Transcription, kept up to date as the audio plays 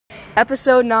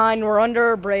Episode 9, we're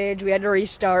under a bridge. We had to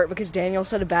restart because Daniel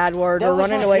said a bad word. We're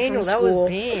running away from school. That was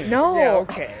Bean. No. Yeah,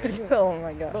 okay. Oh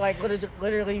my god. But like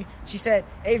literally, she said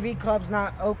AV Club's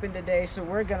not open today, so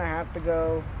we're gonna have to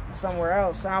go somewhere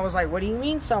else. And I was like, what do you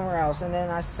mean somewhere else? And then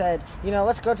I said,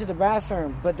 let's go to the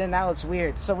bathroom. But then that looks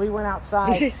weird. So we went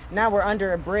outside. Now we're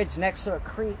under a bridge next to a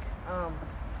creek.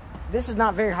 This is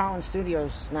not Very Holland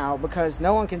Studios now because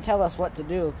no one can tell us what to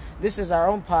do. This is our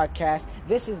own podcast.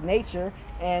 This is nature,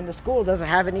 and the school doesn't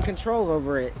have any control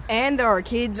over it. And there are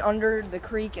kids under the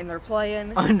creek and they're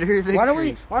playing. Under the creek.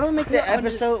 Why don't we make the Under-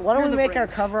 episode? Why don't near we the make our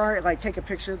bridge. cover art like take a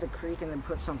picture of the creek and then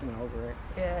put something over it?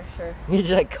 Yeah, sure. You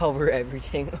just like cover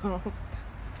everything.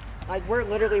 Like we're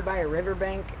literally by a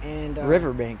riverbank and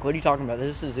Riverbank. What are you talking about?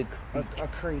 This is a creek. a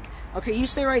creek. Okay, you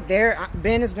stay right there.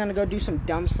 Ben is gonna go do some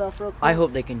dumb stuff real quick. I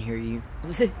hope they can hear you.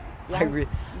 Yeah.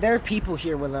 There are people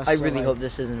here with us. I so, really like, hope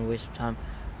this isn't a waste of time.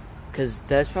 Because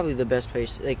that's probably the best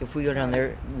place. Like, if we go down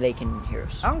there, they can hear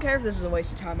us. I don't care if this is a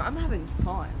waste of time. I'm having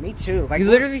fun. Me too. Like You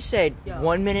literally said Yeah.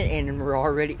 1 minute in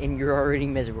and you're already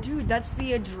miserable. Dude, that's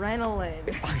the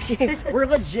adrenaline. we're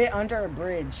legit under a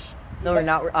bridge. No, we're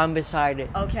not. I'm beside it.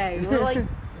 Okay, we're like,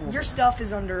 your stuff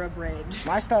is under a bridge.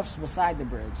 My stuff's beside the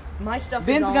bridge. My stuff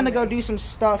Ben's is on gonna go it. do some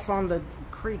stuff on the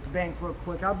creek bank real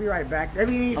quick. I'll be right back. I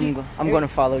mean, I'm going to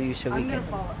follow you so we I'm gonna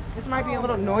can. follow. This might be a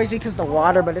little noisy because the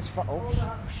water, but it's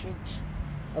oh shoot.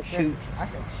 Okay. Shoot. I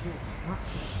said shoot.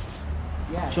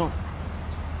 Yeah. Jump.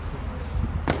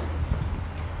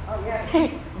 Oh yeah.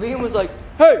 Liam was like,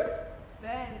 hey!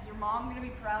 Ben, is your mom gonna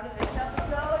be proud of this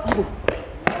episode?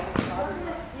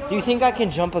 Do you think I can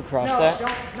jump across No, that?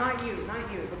 don't. Not you,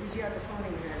 because you have the phone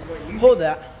in your hands. But you. Hold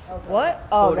that. What?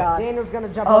 Oh Hold it. god. Daniel's gonna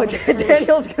jump. Oh, over the creek.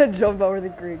 Daniel's gonna jump over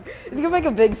the creek. He's gonna make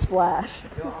a big splash.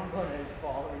 I'm going to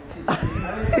fall into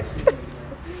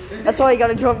That's why you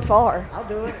gotta jump far. I'll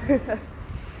do it.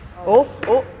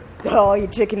 Oh, you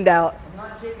chickened out. I'm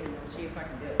not chicken. Let's see if I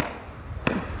can do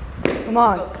it. Come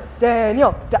on,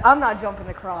 Daniel. I'm not jumping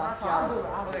across, guys.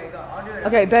 Okay, go. I'll do it.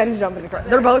 Okay, Ben's jumping across.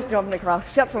 They're both jumping across,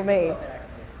 except for me.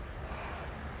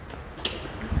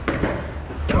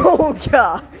 Oh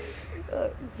god.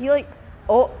 He like,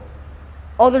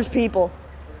 there's people.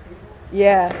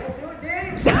 Yeah.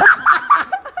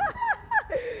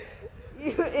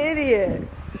 You idiot.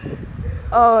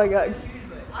 Oh my god.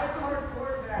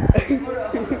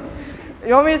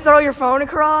 You want me to throw your phone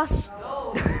across?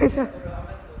 No.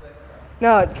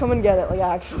 No, come and get it, like,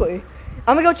 actually.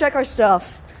 I'm gonna go check our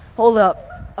stuff. Hold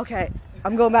up. Okay,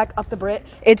 I'm going back up the bridge.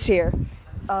 It's here.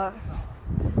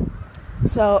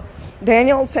 So,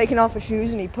 Daniel's taking off his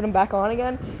shoes and he put them back on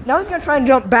again. Now he's gonna try and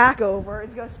jump back over.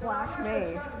 He's gonna splash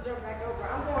me.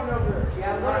 I'm going over.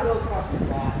 Yeah, I'm gonna go across the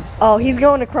rocks. Oh, he's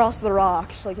going across the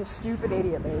rocks like a stupid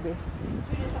idiot, maybe.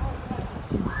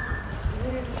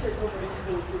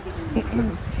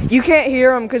 You can't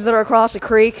hear them because they're across a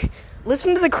creek.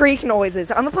 Listen to the creek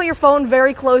noises. I'm gonna put your phone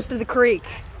very close to the creek.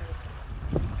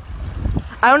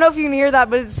 I don't know if you can hear that,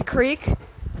 but it's a creek.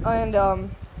 And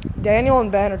Daniel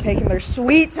and Ben are taking their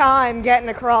sweet time getting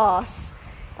across.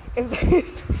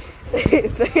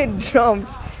 If they had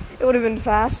jumped, it would have been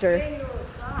faster.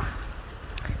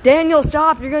 Daniel,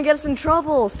 stop. You're going to get us in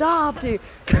trouble. Stop, dude.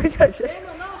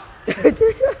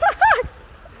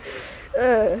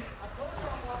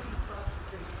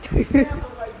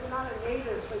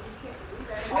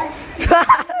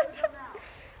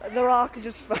 The rock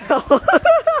just fell.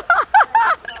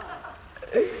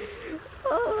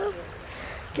 Oh,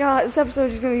 God, this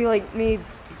episode is going to be like me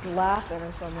laughing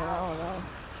or something. I don't know.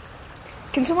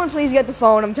 Can someone please get the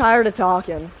phone? I'm tired of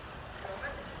talking.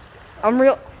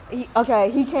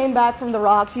 He came back from the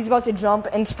rocks. He's about to jump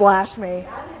and splash me.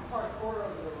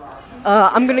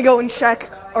 I'm going to go and check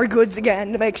our goods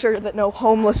again to make sure that no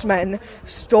homeless men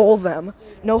stole them.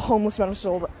 No homeless men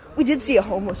stole them. We did see a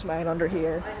homeless man under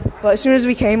here. But as soon as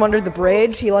we came under the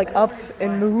bridge, he up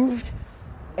and moved.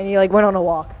 And he went on a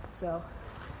walk. So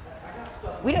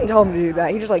we didn't tell him to do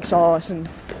that. He just saw us and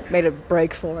made a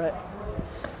break for it.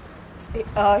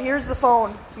 Here's the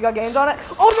phone. You got games on it?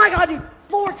 Oh my god, dude!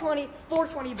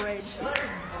 420 bridge.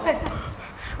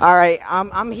 All right,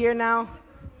 I'm here now.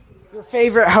 Your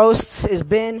favorite host is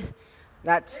Ben.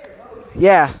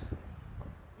 Yeah.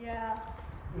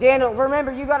 Daniel,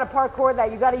 remember you gotta parkour that.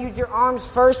 You gotta use your arms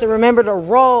first and remember to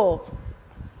roll.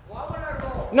 Why would I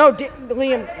roll? No,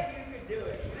 Liam.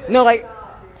 No,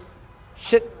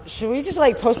 should we just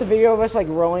post a video of us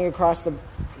rolling across the?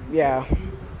 Yeah.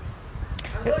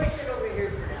 I'm going to sit over here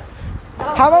for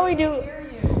now. How about we do?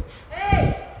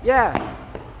 Hey! Yeah.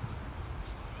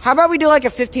 How about we do a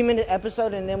 15-minute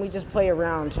episode and then we just play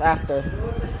around after?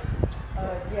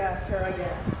 Yeah, sure, I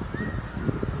guess.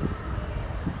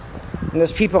 And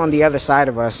there's people on the other side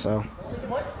of us, so.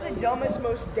 What's the dumbest,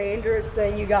 most dangerous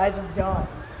thing you guys have done?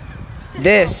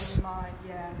 This.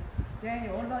 Yeah.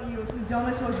 Daniel, what about you? What's the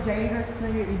dumbest, most dangerous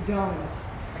thing that you've done?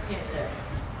 I can't say.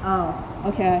 Oh,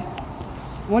 okay.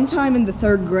 One time in the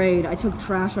 3rd grade, I took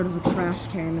trash out of a trash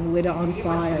can and lit it on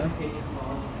fire.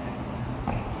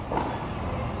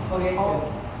 Okay.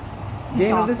 Oh.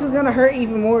 Daniel, this is gonna hurt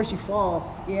even more if you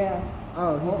fall. Yeah.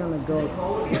 Oh, he's gonna go.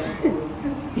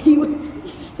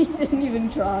 He didn't even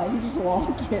try. He just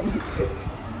walked in.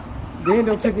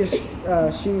 Daniel took his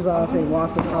shoes off and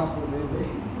walked across the river.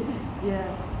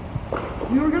 Yeah.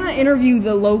 We were gonna interview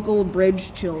the local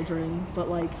bridge children, but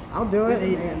like, I'll do it.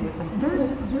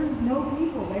 there's no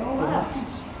people. They all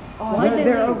left. Why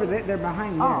they're over there? They're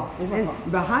behind there. Oh.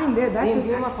 And behind there, that's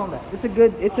my phone back.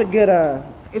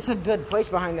 it's a good place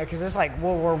behind there because there's like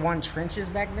World War I trenches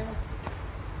back there.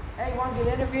 Hey, you want to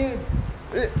get interviewed?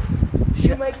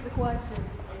 You make the questions.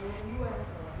 You answer.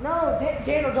 No,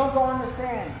 Daniel, don't go on the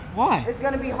sand. Why? It's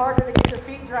gonna be harder to get your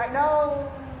feet dry. No.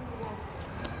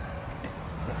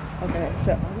 Okay,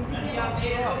 so.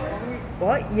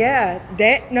 What? Yeah.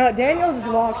 No, Daniel just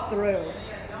walked through.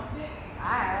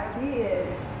 He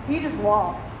is. He just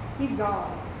walked. He's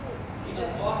gone. He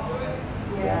just walked through it?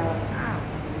 Yeah.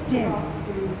 Damn.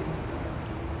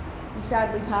 He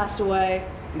sadly passed away.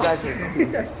 You guys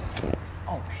are.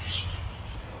 Oh shit.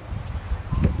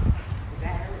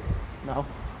 No.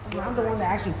 See, I'm the one that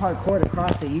actually parkoured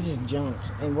across it. You just jumped.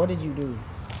 And what did you do?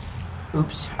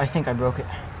 Oops. I think I broke it.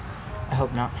 I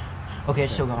hope not. Okay,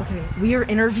 it's still going. Okay, we are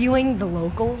interviewing the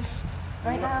locals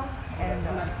right now, and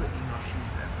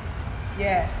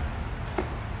yeah.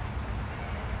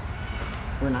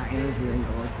 We're not interviewing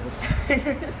the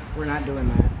locals. We're not doing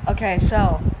that. Okay,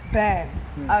 so Ben,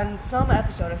 on some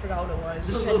episode, I forgot what it was,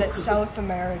 you said that South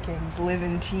Americans live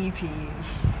in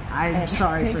teepees. I'm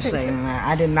sorry for saying that.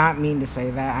 I did not mean to say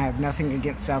that. I have nothing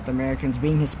against South Americans.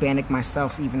 Being Hispanic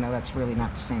myself, even though that's really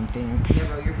not the same thing. Yeah,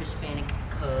 bro, you're Hispanic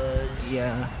cuz.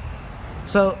 Yeah.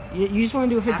 So, you just want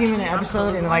to do a 15-minute Actually, I'm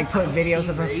episode and colorblind. like put I don't videos see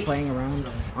of us race, playing around so-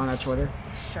 on our Twitter?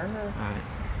 Sure. Alright.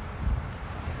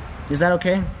 Is that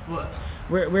okay? What?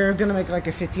 We're gonna make like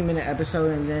a 15-minute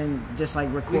episode and then just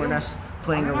like record us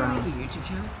playing around. Make a YouTube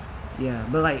channel? Yeah,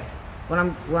 but like what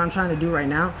I'm trying to do right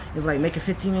now is like make a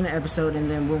 15-minute episode and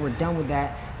then when we're done with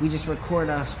that, we just record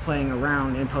us playing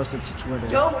around and post it to Twitter.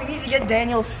 Yo, we need to get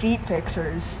Daniel's feet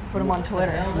pictures. Put them on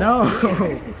Twitter. No.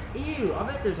 Ew, I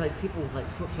bet there's like people with like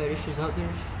foot fetishes out there.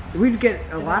 We'd get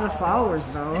a lot of followers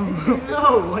though.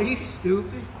 No, are you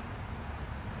stupid?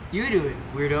 You do it,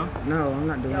 weirdo. No, I'm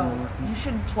not doing Yo, that. you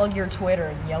should plug your Twitter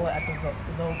and yell at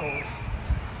the locals.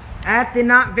 At the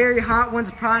Not Very Hot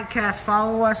Ones podcast,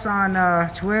 follow us on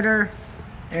Twitter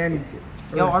and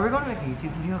Yo, are we going to make a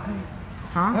YouTube video? Okay?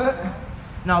 huh?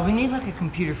 No, we need like a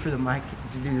computer for the mic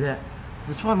to do that.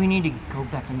 That's why we need to go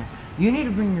back in there. You need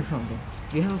to bring your phone down.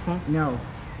 Do you have a phone? No,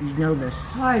 you know this.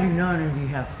 Why do none of you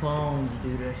have phones,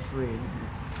 dude? I swear.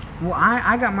 Well,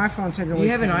 I got my phone taken Do away.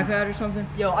 you have an 'cause iPad or something?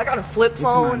 Yo, I got a flip It's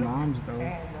my phone. mom's though.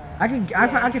 And,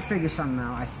 I could figure something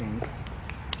out. I think.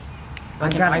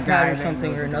 Like I got a an guy iPad or that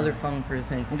something, knows or a another guy. phone for a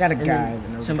thing. I got a And guy then that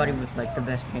knows a somebody guy. with like the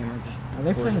best camera. Just Are they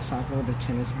record playing it. soccer with a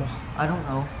tennis ball? I don't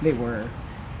know. They were.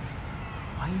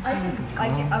 Why is I he like can- a I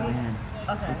can- grown I'm- man?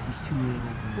 okay. If he's too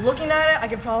late. Looking at it, I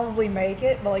could probably make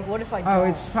it, but like, what if I don't? Oh,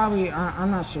 it's probably. I'm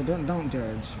not sure. Don't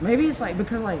judge. Maybe it's like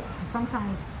because like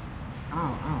sometimes. I don't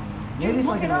know. Maybe Dude, it's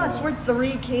look like at a us. We're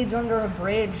 3 kids under a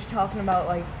bridge talking about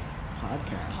like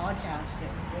podcast. podcasting.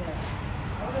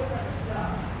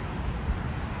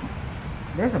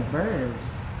 There's a bird.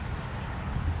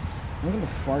 I'm gonna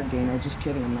fart, Dano. Just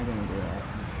kidding. I'm not gonna do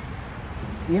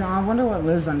that. You know, I wonder what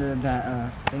lives under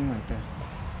that thing right there.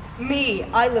 Yeah. Me,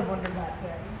 I live under that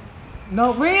thing.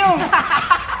 No, real.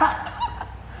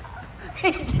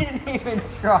 He didn't even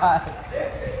try.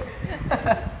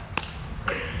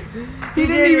 He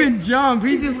didn't even jump.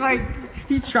 He just like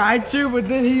he tried to, but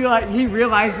then he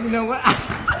realized, you know what?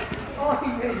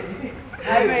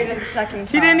 I made it the second time.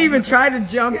 He didn't even try to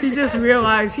jump. He just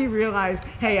realized.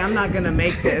 Hey, I'm not gonna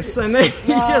make this, and then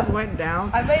he just went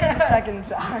down. I made it the second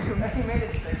time. He made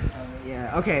it the second time.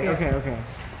 Yeah. Okay. Okay.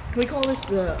 Can we call this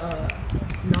the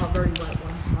not very wet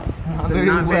one? The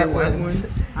not very wet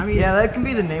ones. I mean, Yeah, that can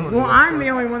be the name of it. well, I'm the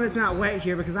only one that's not wet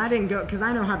here because I didn't go because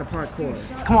I know how to parkour.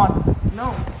 Come on.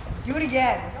 No. Do it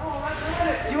again.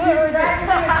 Do it right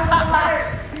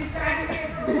there.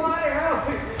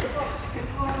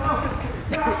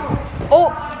 Oh,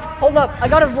 hold up. I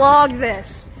gotta vlog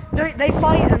this. They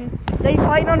fighting. They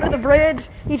fighting under the bridge.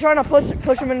 He's trying to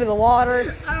push him into the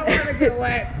water. I don't want to get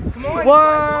wet. Come on.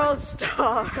 World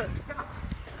star.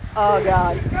 Oh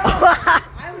God.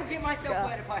 I will get myself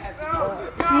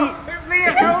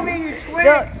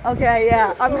Okay,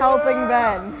 yeah, I'm helping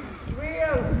Ben.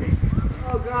 Liam!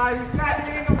 Oh god, he's trying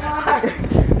to get in the water.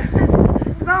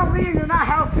 No, Liam, you're not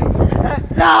helping.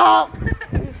 No!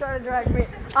 He's trying to drag me.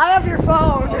 I have your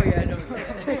phone. Oh yeah, no.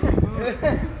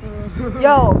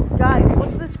 Yo, guys,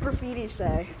 what's this graffiti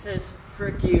say? It says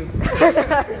frick you.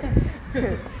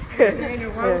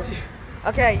 Daniel, why don't you?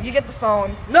 Okay, you get the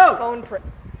phone. No!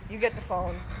 You get the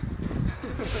phone.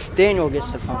 Daniel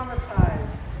gets the phone. Traumatized.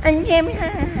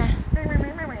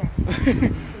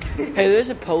 Hey, there's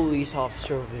a police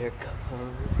officer over there.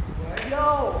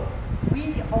 Yo,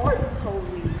 we are the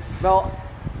police. Well,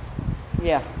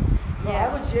 yeah. Yeah.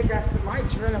 I legit got my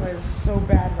adrenaline is so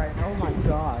bad right now. Oh my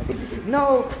god.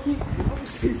 No,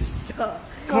 stop.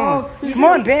 Come on. Come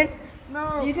on, Ben.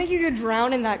 No. Do you think you could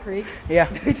drown in that creek? Yeah.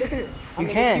 I You mean,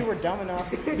 if can. you were dumb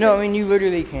enough. No, I mean, you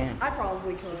literally can. I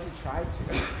probably could. You tried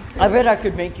to. I bet I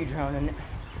could make you drown in it.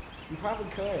 You probably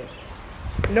could.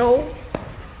 No.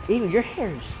 Ew, your hair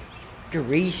is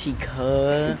greasy,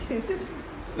 cuh.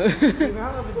 The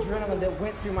amount of adrenaline that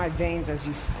went through my veins as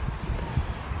you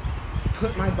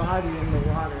put my body in the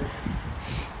water.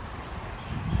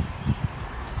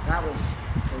 That was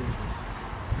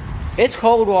crazy. It's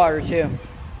cold water, too.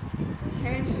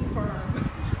 Can confirm.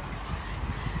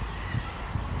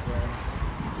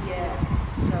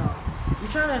 Yeah. So. You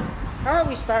trying to? How about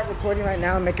we start recording right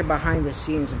now and make it behind the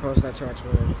scenes and post that to our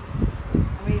Twitter?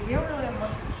 I mean, we don't really have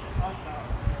much to talk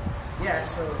about. Yeah.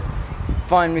 So.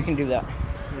 Fine, we can do that.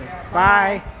 Yeah.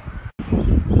 Bye.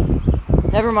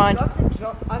 Never mind.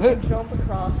 I have to jump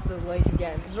across the lake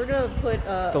again because we're gonna put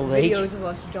lake? videos of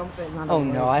us jumping. On Oh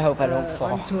no, I hope I don't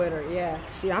fall. On Twitter, yeah.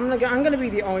 See, I'm gonna be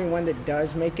the only one that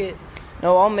does make it.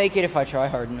 No, I'll make it if I try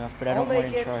hard enough, but I I'll don't want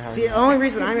make to it. try hard See, the enough. only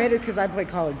reason I made it because I play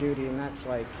Call of Duty, and that's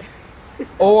like.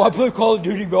 Oh, I play Call of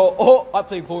Duty, bro. Oh, I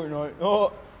play Fortnite.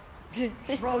 Oh.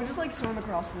 Bro, just like swim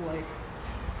across the lake.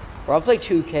 Bro, I play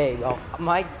 2K, bro.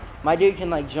 My dude can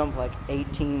like jump like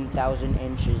 18,000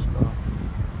 inches, bro.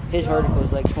 His vertical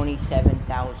is like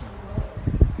 27,000.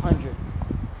 100.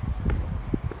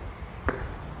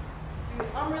 Dude,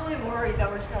 I'm really worried that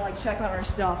we're just gonna like check on our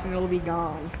stuff and it'll be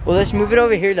gone. Well, let's move it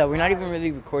over here, though. We're not even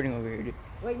really recording over here, dude.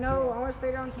 Wait, no, I want to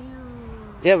stay down here.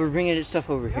 Yeah, we're bringing stuff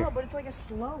over No, here. but it's like a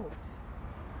slope.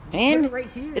 Put And it right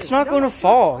here. it's not No, going to it's not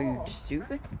fall, gonna you fall.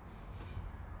 stupid.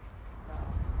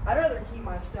 I'd rather keep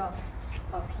my stuff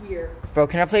up here. Bro,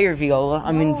 can I play your viola?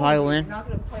 I mean, No, violin. You're not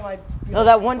gonna play my. No,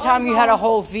 that one time you had a no.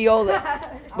 whole viola.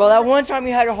 Bro, that one time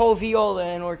you had a whole viola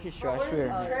and orchestra, I Where's swear.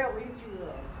 this trail lead to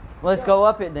though? Let's go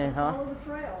up it then, huh? Follow the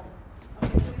trail.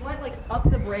 Okay, so we went like up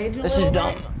the bridge a This little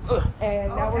is dumb. bit, Ugh. and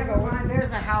now Oh, we're never going. mind.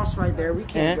 There's a house right there. We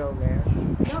can't Yeah. go there.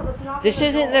 No, that's not. This gonna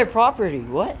isn't go. their property.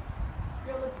 What?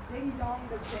 Yo, let's ding dong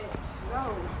the ditch.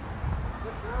 No,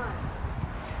 it's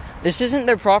not. This isn't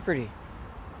their property.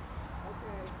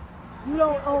 You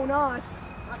don't own us.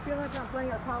 I feel like I'm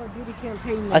playing a Call of Duty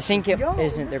campaign. I think it Yo,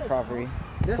 isn't their this is- property.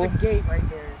 There's Cool. a gate right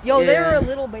there. Yo, Yeah. they're a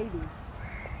little baby.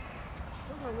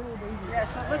 Yeah,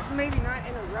 so let's maybe not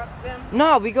interrupt them.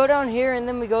 No, we go down here and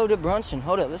then we go to Brunson.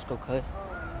 Hold up, let's go cut.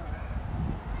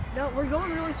 No, we're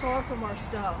going really far from our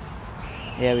stuff.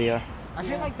 Yeah, we are. I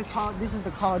feel like this is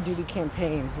the Call of Duty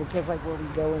campaign because like where we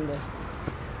go into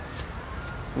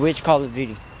Which Call of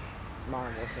Duty?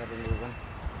 Modern Warfare, the new one.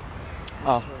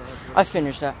 Oh, I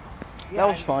finished that. That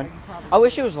was fun. I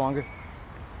wish it was longer.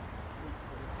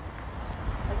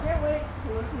 I can't wait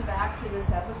to listen back to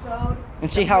this episode.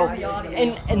 And see how. The audio.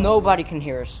 And nobody can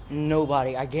hear us.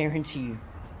 Nobody, I guarantee you.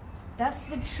 That's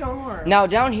the charm. Now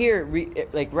down here,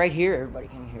 like right here, everybody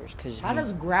can hear us. Cause How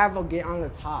does gravel get on the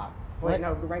top? Wait, What?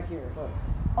 no, right here. Look.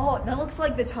 Oh, that looks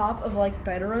like the top of like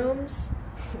bedrooms.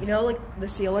 You know, like the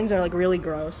ceilings are like really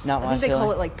gross. Not I my think they call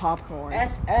ceiling. it like popcorn.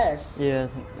 SS. Yeah, I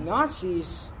think so.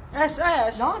 Nazis.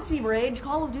 SS. Nazi rage,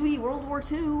 Call of Duty, World War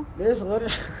II. There's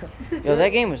literally. Yo, that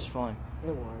game was fun.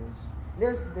 It was.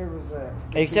 There was a.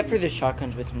 Except for the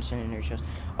shotguns with incendiary shells.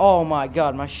 Oh my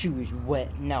god, my shoe is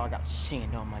wet. Now I got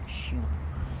sand on my shoe.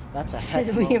 That's a heck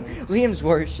of Liam's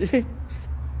worse.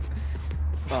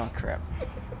 Oh crap.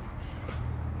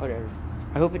 Whatever.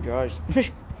 I hope it dries.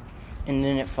 And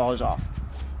then it falls off.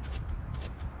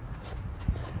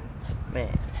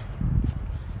 Man.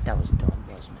 That was dumb,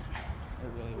 wasn't it?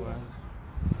 It really was.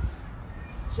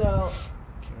 So,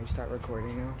 Can we start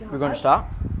recording now? We're gonna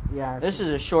stop? Yeah. This is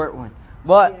a short one.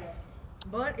 But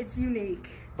but it's unique.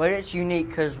 it's unique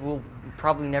because we'll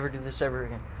probably never do this ever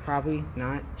again. Probably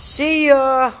not. See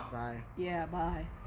ya! Bye. Yeah, bye.